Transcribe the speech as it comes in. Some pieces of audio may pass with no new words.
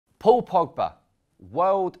Paul Pogba,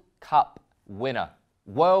 World Cup winner,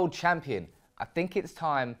 world champion. I think it's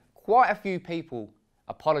time quite a few people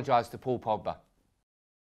apologise to Paul Pogba.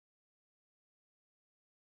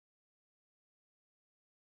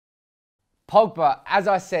 Pogba, as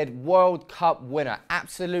I said, World Cup winner.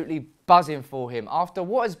 Absolutely buzzing for him after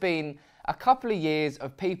what has been a couple of years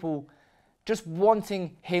of people just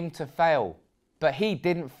wanting him to fail. But he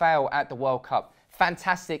didn't fail at the World Cup.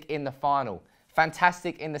 Fantastic in the final.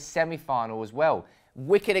 Fantastic in the semi-final as well.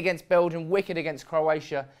 Wicked against Belgium, wicked against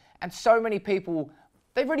Croatia. And so many people,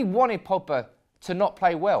 they really wanted Pogba to not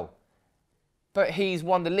play well. But he's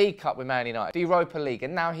won the League Cup with Man United, the Europa League,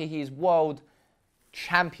 and now he is world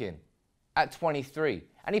champion at 23.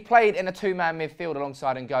 And he played in a two-man midfield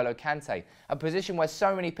alongside N'Golo Kante, a position where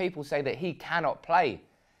so many people say that he cannot play.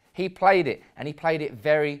 He played it, and he played it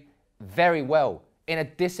very, very well in a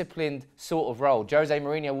disciplined sort of role. Jose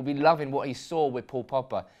Mourinho will be loving what he saw with Paul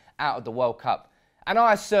Pogba out of the World Cup. And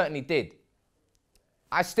I certainly did.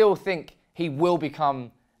 I still think he will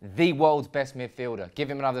become the world's best midfielder. Give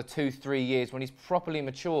him another 2-3 years when he's properly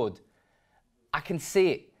matured. I can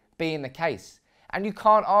see it being the case. And you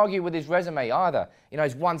can't argue with his resume either. You know,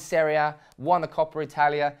 he's won Serie A, won the Coppa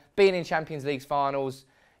Italia, been in Champions League finals.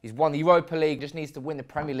 He's won the Europa League, just needs to win the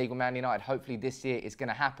Premier League with Man United. Hopefully this year it's going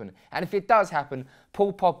to happen. And if it does happen,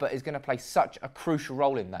 Paul Pogba is going to play such a crucial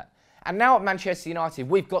role in that. And now at Manchester United,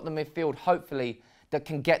 we've got the midfield, hopefully, that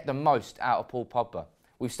can get the most out of Paul Pogba.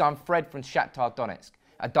 We've signed Fred from Shakhtar Donetsk,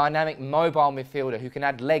 a dynamic, mobile midfielder who can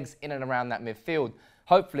add legs in and around that midfield,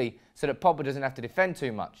 hopefully so that Pogba doesn't have to defend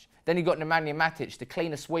too much. Then you've got Nemanja Matic, the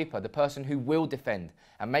cleaner sweeper, the person who will defend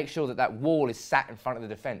and make sure that that wall is sat in front of the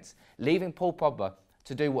defence, leaving Paul Pogba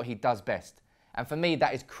to do what he does best. And for me,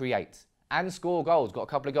 that is create and score goals. Got a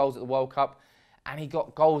couple of goals at the World Cup, and he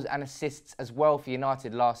got goals and assists as well for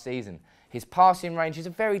United last season. His passing range is a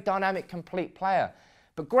very dynamic, complete player.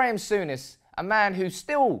 But Graeme Souness, a man who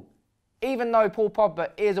still, even though Paul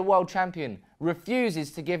Pogba is a world champion,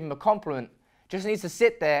 refuses to give him a compliment, just needs to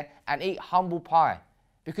sit there and eat humble pie.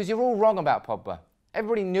 Because you're all wrong about Pogba.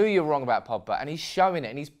 Everybody knew you were wrong about Pogba, and he's showing it,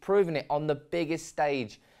 and he's proving it on the biggest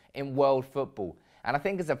stage in world football. And I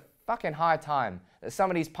think it's a fucking high time that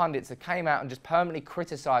some of these pundits that came out and just permanently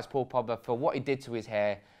criticised Paul Pogba for what he did to his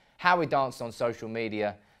hair, how he danced on social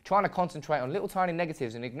media, trying to concentrate on little tiny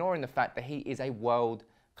negatives and ignoring the fact that he is a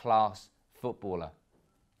world-class footballer.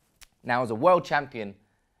 Now, as a world champion,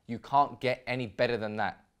 you can't get any better than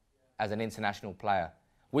that as an international player.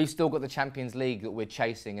 We've still got the Champions League that we're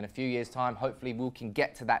chasing. In a few years' time, hopefully we can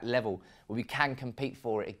get to that level where we can compete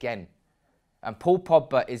for it again. And Paul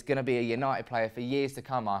Pogba is going to be a United player for years to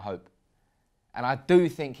come, I hope. And I do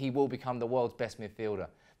think he will become the world's best midfielder.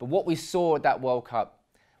 But what we saw at that World Cup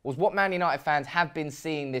was what Man United fans have been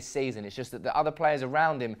seeing this season. It's just that the other players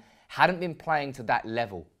around him hadn't been playing to that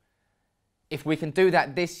level. If we can do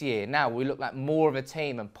that this year, now we look like more of a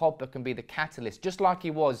team and Pogba can be the catalyst, just like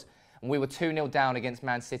he was when we were 2-0 down against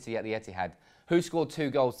Man City at the Etihad. Who scored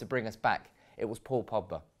 2 goals to bring us back? It was Paul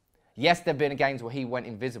Pogba. Yes, there have been games where he went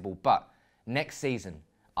invisible, but next season,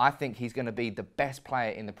 I think he's going to be the best player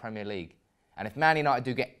in the Premier League. And if Man United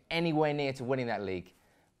do get anywhere near to winning that league,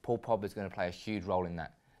 Paul Pogba is going to play a huge role in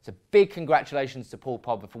that. So big congratulations to Paul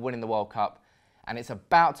Pogba for winning the World Cup. And it's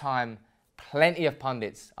about time plenty of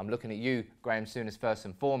pundits, I'm looking at you, Graeme Souness, first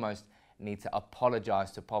and foremost, need to apologise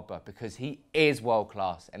to Pogba because he is world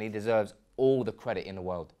class and he deserves all the credit in the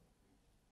world.